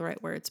if there's the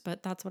right words,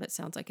 but that's what it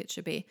sounds like it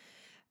should be.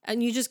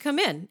 And you just come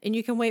in and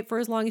you can wait for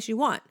as long as you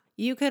want.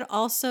 You could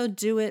also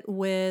do it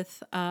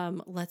with,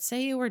 let's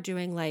say you were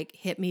doing like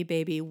Hit Me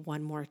Baby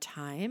One More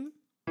Time.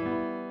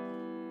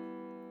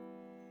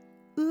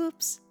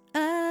 Oops,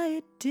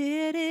 I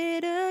did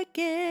it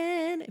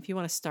again. If you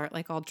want to start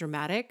like all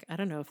dramatic, I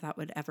don't know if that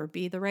would ever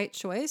be the right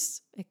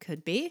choice. It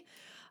could be.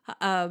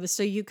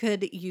 So you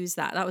could use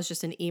that. That was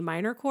just an E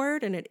minor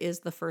chord and it is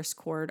the first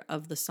chord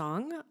of the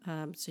song.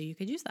 So you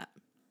could use that.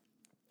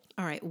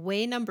 All right.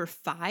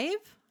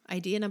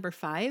 Idea number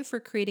 5 for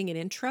creating an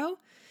intro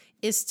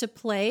is to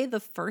play the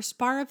first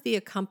bar of the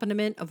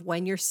accompaniment of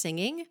when you're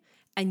singing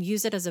and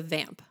use it as a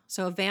vamp.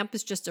 So a vamp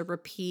is just a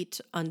repeat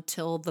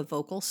until the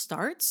vocal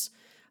starts.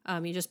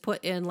 You just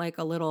put in like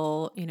a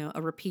little,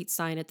 a repeat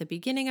sign at the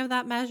beginning of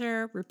that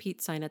measure,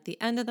 repeat sign at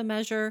the end of the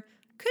measure.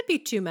 Could be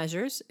 2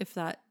 measures if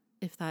that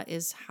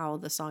is how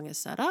the song is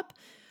set up.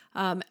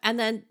 And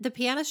then the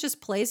pianist just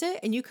plays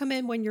it and you come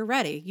in when you're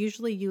ready.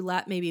 Usually you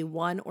let maybe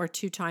 1 or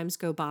 2 times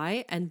go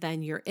by and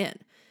then you're in.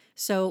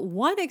 So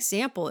one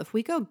example, if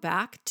we go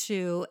back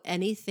to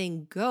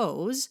Anything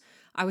Goes,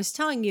 I was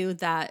telling you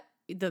that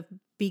the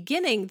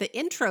beginning, the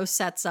intro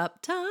sets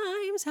up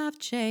times have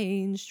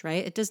changed,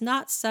 right? It does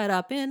not set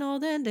up in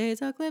olden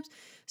days eclipse.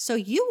 So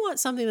you want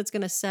something that's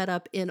going to set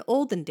up in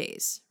olden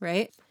days,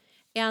 right?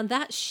 And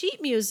that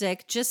sheet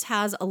music just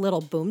has a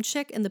little boom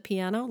chick in the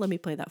piano. Let me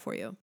play that for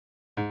you.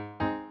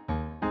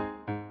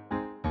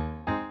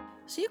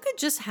 So you could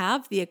just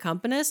have the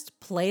accompanist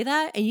play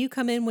that and you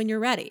come in when you're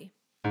ready.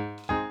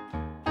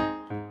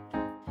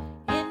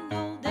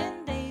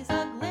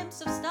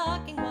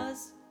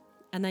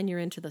 And then you're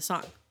into the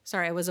song.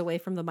 Sorry, I was away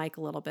from the mic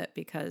a little bit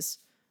because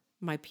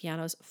my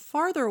piano's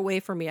farther away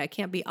from me. I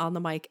can't be on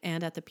the mic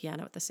and at the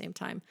piano at the same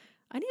time.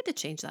 I need to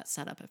change that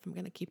setup if I'm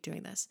going to keep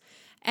doing this.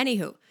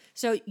 Anywho,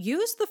 so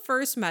use the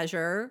first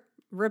measure,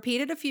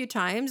 repeat it a few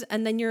times,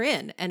 and then you're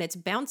in. And it's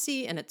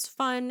bouncy and it's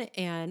fun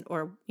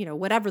or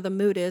whatever the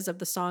mood is of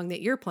the song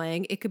that you're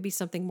playing. It could be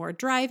something more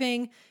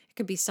driving. It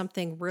could be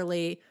something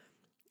really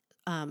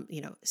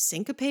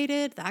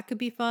syncopated. That could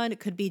be fun. It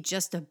could be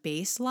just a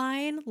bass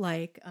line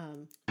like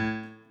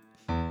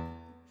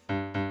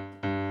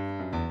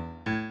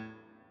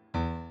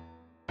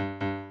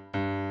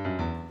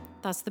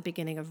that's the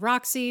beginning of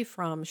Roxy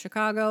from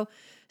Chicago.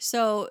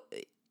 So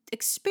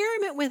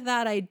experiment with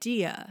that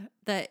idea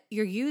that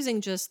you're using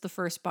just the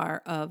first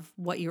bar of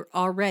what you're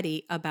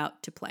already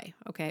about to play,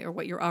 okay, or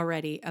what you're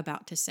already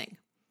about to sing.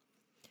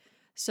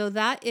 So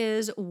that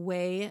is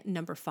way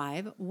number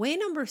 5. Way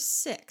number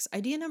 6,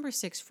 idea number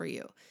 6 for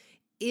you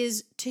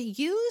is to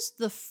use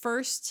the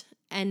first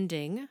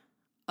ending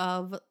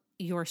of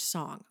your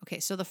song. Okay,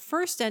 so the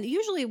first end,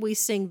 usually we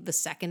sing the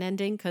second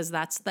ending because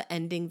that's the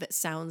ending that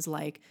sounds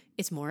like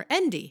it's more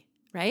endy,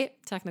 right?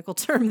 Technical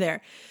term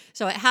there.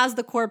 So it has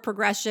the chord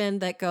progression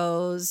that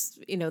goes,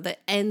 that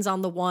ends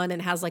on the 1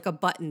 and has like a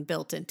button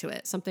built into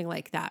it, something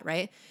like that,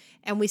 right?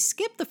 And we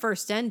skip the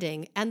first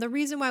ending. And the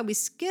reason why we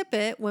skip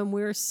it when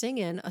we're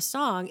singing a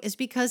song is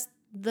because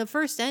the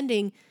first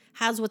ending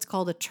has what's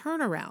called a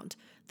turnaround.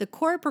 The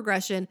chord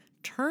progression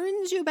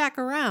turns you back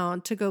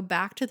around to go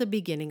back to the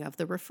beginning of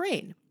the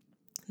refrain.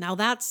 Now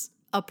that's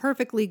a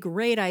perfectly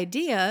great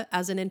idea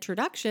as an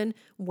introduction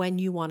when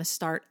you want to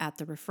start at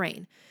the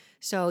refrain.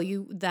 So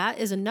that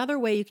is another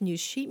way you can use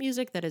sheet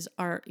music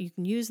you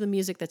can use the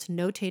music that's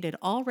notated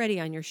already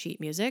on your sheet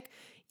music.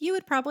 You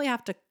would probably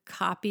have to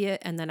copy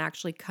it and then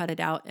actually cut it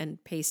out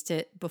and paste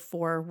it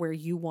before where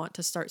you want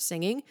to start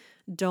singing.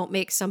 Don't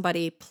make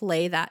somebody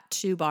play that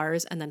 2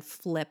 bars and then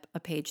flip a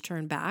page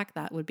turn back.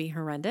 That would be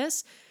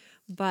horrendous.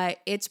 But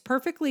it's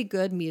perfectly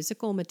good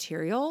musical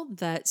material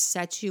that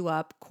sets you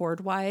up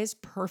chord-wise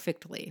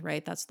perfectly,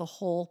 right? That's the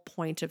whole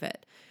point of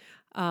it.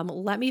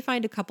 Let me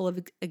find a couple of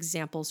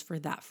examples for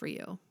that for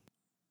you.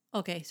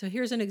 Okay, so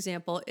here's an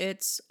example.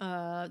 It's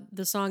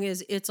the song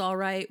is "It's All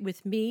Right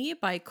with Me"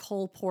 by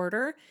Cole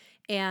Porter,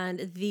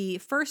 and the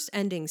first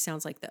ending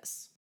sounds like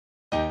this.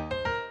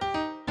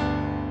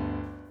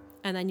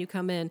 And then you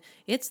come in,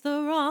 "It's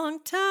the wrong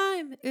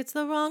time, it's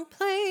the wrong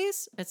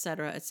place,"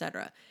 etc.,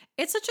 etc.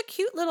 It's such a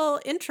cute little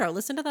intro.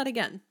 Listen to that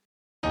again.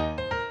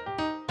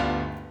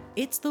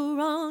 It's the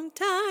wrong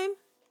time.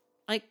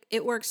 Like,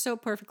 it works so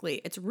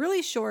perfectly. It's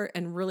really short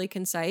and really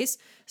concise.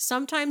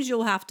 Sometimes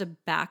you'll have to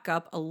back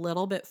up a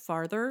little bit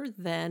farther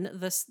than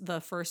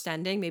the first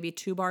ending, maybe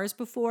 2 bars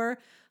before,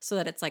 so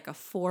that it's like a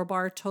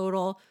 4-bar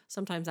total.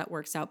 Sometimes that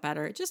works out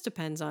better. It just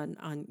depends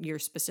on your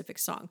specific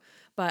song.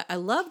 But I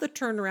love the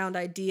turnaround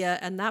idea,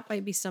 and that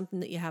might be something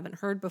that you haven't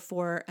heard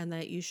before and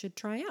that you should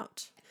try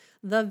out.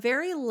 The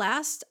very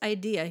last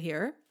idea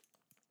here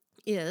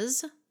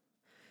is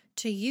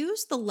to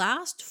use the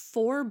last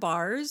 4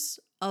 bars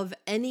of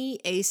any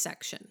A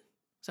section.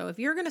 So if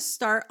you're going to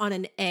start on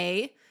an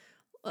A,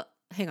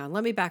 hang on,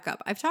 let me back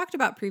up. I've talked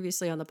about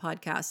previously on the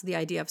podcast the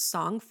idea of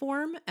song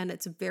form, and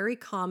it's very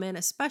common,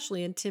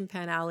 especially in Tin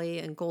Pan Alley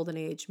and Golden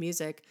Age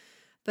music,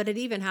 but it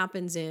even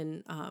happens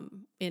in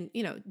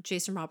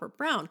Jason Robert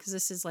Brown, because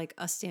this is like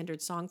a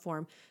standard song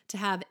form, to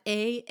have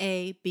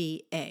A,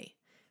 B, A,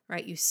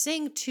 right? You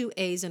sing 2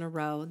 A's in a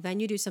row, then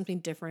you do something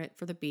different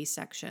for the B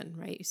section,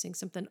 right? You sing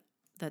something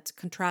that's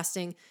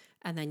contrasting,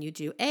 and then you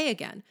do A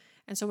again.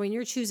 And so when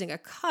you're choosing a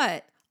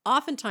cut,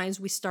 oftentimes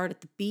we start at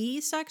the B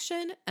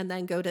section and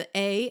then go to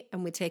A,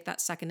 and we take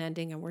that second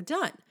ending and we're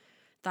done.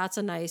 That's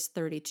a nice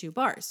 32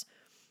 bars.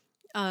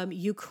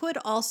 You could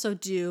also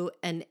do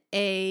an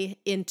A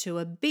into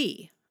a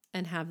B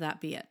and have that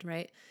be it,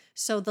 right?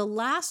 So the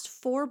last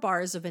 4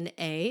 bars of an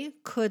A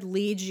could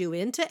lead you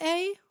into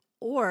A,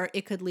 or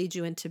it could lead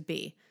you into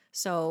B.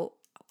 So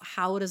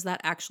how does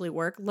that actually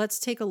work? Let's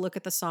take a look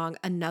at the song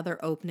Another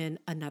Opening,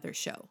 Another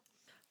Show.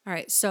 All All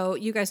right, so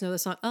you guys know the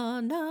song,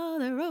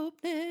 Another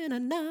Opening,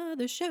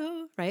 Another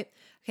Show, right?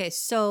 Okay,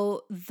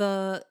 so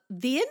the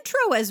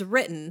intro as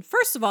written,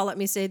 first of all, let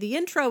me say the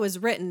intro as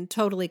written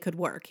totally could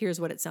work.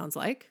 Here's what it sounds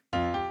like.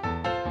 And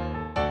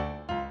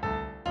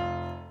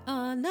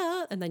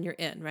then you're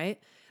in, right?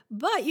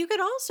 But you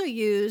could also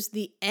use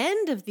the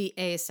end of the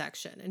A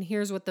section. And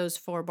here's what those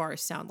 4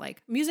 bars sound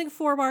like. I'm using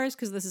 4 bars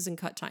because this is in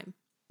cut time.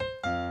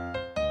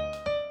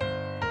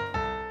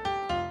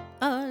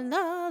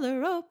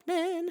 Another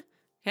opening.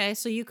 Okay,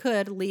 so you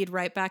could lead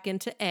right back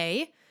into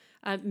A.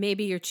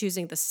 Maybe you're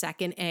choosing the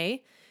second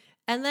A.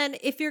 And then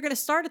if you're going to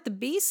start at the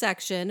B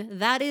section,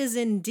 that is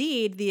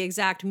indeed the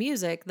exact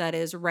music that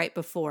is right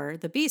before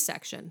the B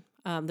section.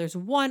 There's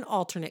one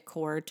alternate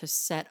chord to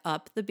set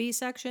up the B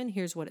section.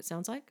 Here's what it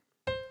sounds like.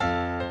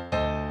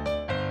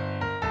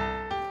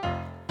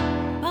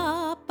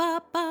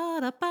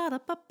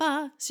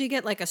 So you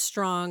get like a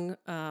strong,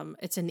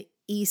 it's an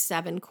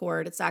E7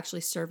 chord. It's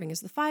actually serving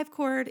as the 5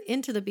 chord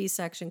into the B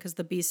section because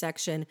the B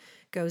section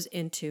goes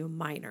into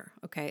minor.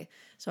 Okay.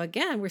 So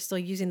again, we're still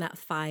using that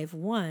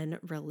 5-1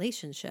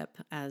 relationship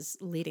as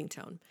leading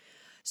tone.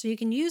 So you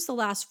can use the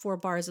last 4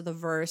 bars of the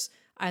verse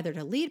either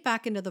to lead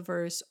back into the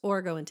verse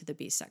or go into the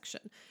B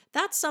section.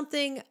 That's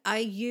something I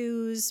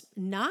use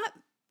not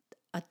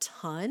a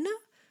ton,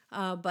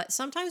 but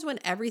sometimes when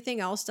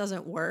everything else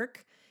doesn't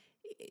work,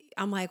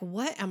 I'm like,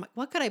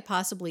 what could I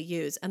possibly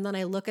use? And then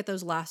I look at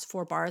those last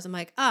 4 bars. I'm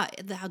like,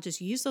 I'll just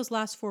use those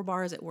last 4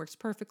 bars. It works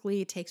perfectly.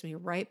 It takes me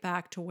right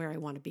back to where I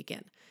want to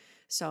begin.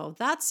 So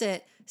that's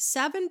it.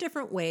 7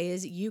 different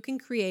ways you can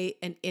create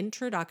an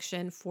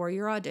introduction for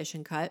your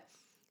audition cut.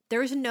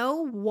 There's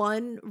no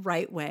one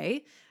right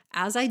way.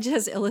 As I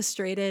just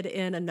illustrated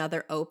in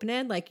Another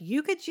Opening, like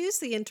you could use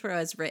the intro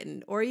as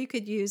written, or you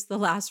could use the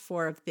last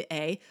 4 of the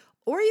A,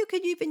 or you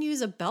could even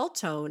use a bell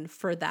tone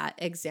for that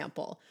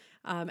example.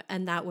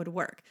 And that would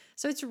work.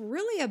 So it's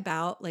really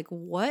about like,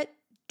 what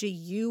do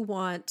you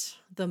want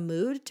the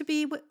mood to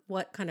be?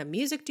 What kind of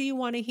music do you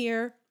want to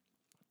hear?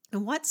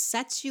 And what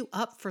sets you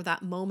up for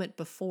that moment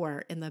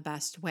before in the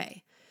best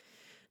way?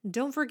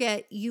 Don't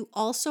forget, you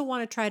also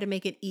want to try to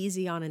make it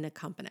easy on an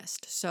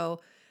accompanist.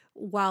 So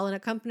while an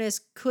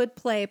accompanist could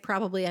play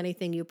probably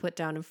anything you put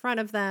down in front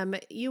of them,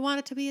 you want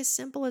it to be as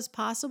simple as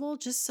possible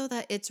just so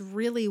that it's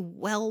really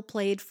well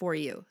played for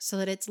you, so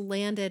that it's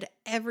landed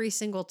every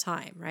single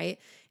time, right?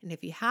 And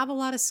if you have a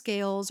lot of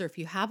scales or if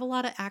you have a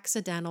lot of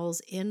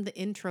accidentals in the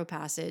intro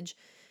passage,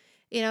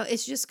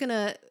 it's just going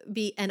to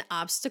be an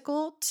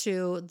obstacle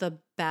to the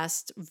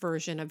best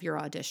version of your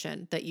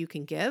audition that you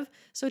can give.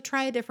 So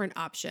try a different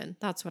option.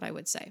 That's what I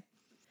would say.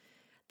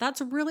 That's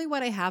really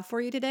what I have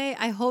for you today.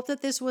 I hope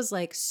that this was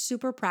like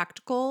super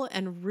practical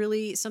and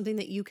really something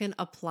that you can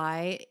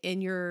apply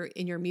in your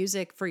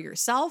music for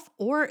yourself,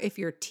 or if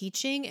you're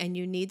teaching and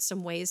you need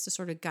some ways to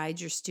sort of guide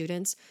your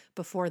students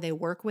before they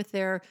work with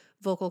their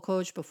vocal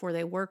coach, before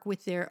they work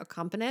with their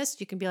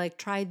accompanist, you can be like,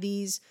 try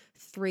these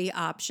 3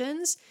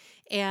 options.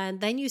 And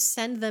then you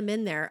send them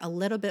in there a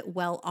little bit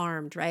well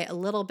armed, right? A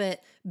little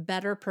bit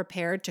better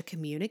prepared to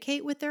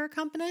communicate with their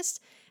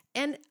accompanist.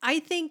 And I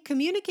think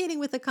communicating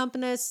with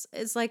accompanists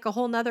is like a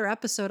whole nother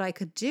episode I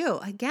could do.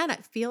 Again,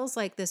 it feels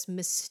like this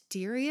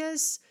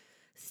mysterious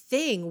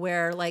thing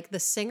where like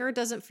the singer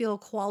doesn't feel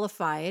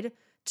qualified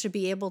to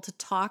be able to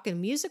talk in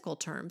musical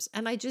terms.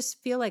 And I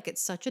just feel like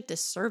it's such a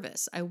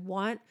disservice. I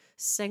want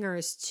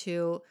singers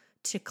to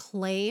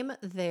claim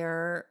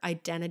their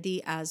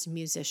identity as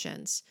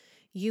musicians.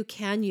 You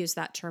can use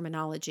that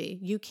terminology.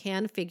 You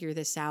can figure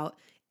this out.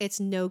 It's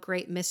no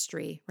great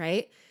mystery,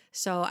 right?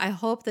 So I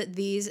hope that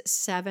these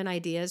 7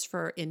 ideas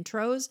for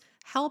intros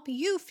help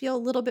you feel a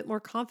little bit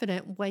more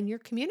confident when you're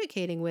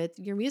communicating with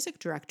your music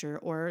director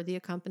or the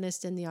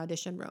accompanist in the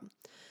audition room.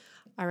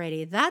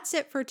 Alrighty, that's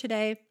it for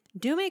today.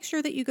 Do make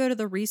sure that you go to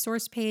the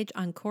resource page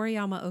on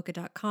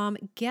koriyamaoka.com.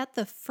 Get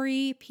the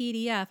free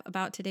PDF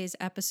about today's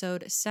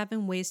episode,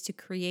 7 ways to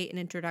create an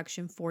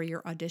introduction for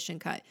your audition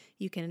cut.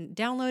 You can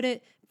download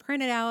it,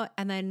 print it out,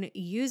 and then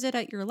use it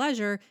at your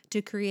leisure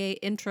to create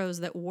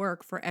intros that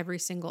work for every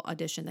single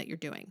audition that you're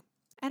doing.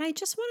 And I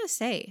just want to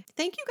say,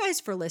 thank you guys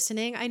for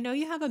listening. I know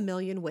you have a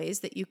million ways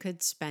that you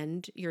could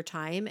spend your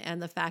time,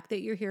 and the fact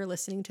that you're here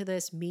listening to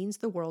this means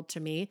the world to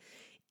me.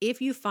 If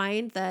you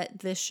find that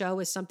this show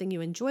is something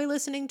you enjoy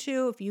listening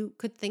to, if you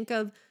could think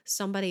of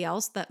somebody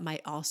else that might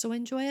also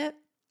enjoy it,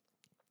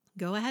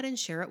 go ahead and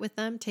share it with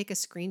them. Take a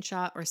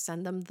screenshot or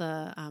send them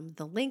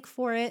the link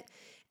for it.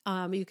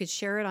 You could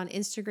share it on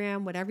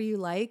Instagram, whatever you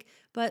like,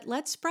 but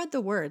let's spread the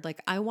word.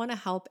 Like, I want to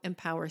help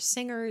empower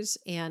singers,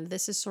 and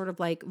this is sort of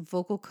like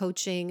vocal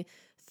coaching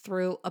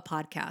through a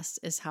podcast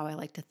is how I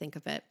like to think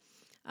of it.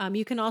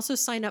 You can also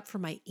sign up for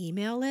my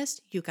email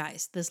list. You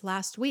guys, this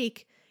last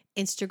week,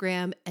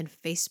 Instagram and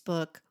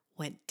Facebook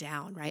went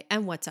down, right?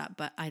 And WhatsApp,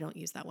 but I don't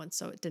use that one,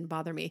 so it didn't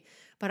bother me.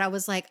 But I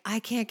was like, I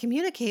can't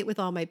communicate with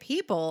all my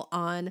people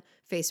on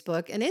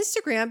Facebook and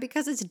Instagram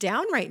because it's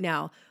down right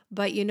now.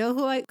 But you know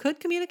who I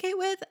could communicate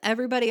with?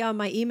 Everybody on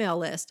my email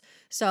list.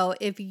 So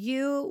if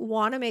you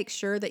want to make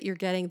sure that you're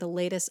getting the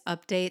latest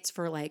updates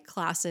for like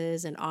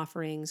classes and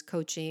offerings,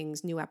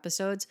 coachings, new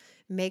episodes,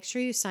 make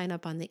sure you sign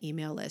up on the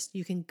email list.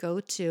 You can go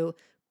to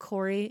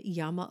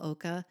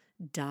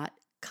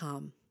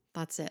CoreyYamaoka.com.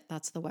 That's it.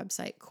 That's the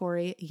website,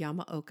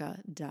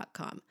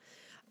 CoreyYamaoka.com.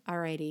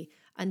 Alrighty.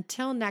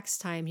 Until next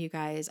time, you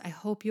guys, I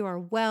hope you are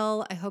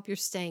well. I hope you're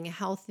staying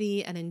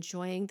healthy and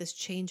enjoying this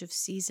change of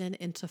season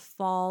into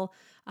fall.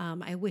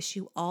 I wish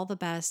you all the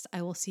best.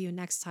 I will see you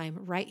next time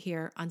right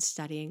here on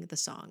Studying the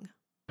Song.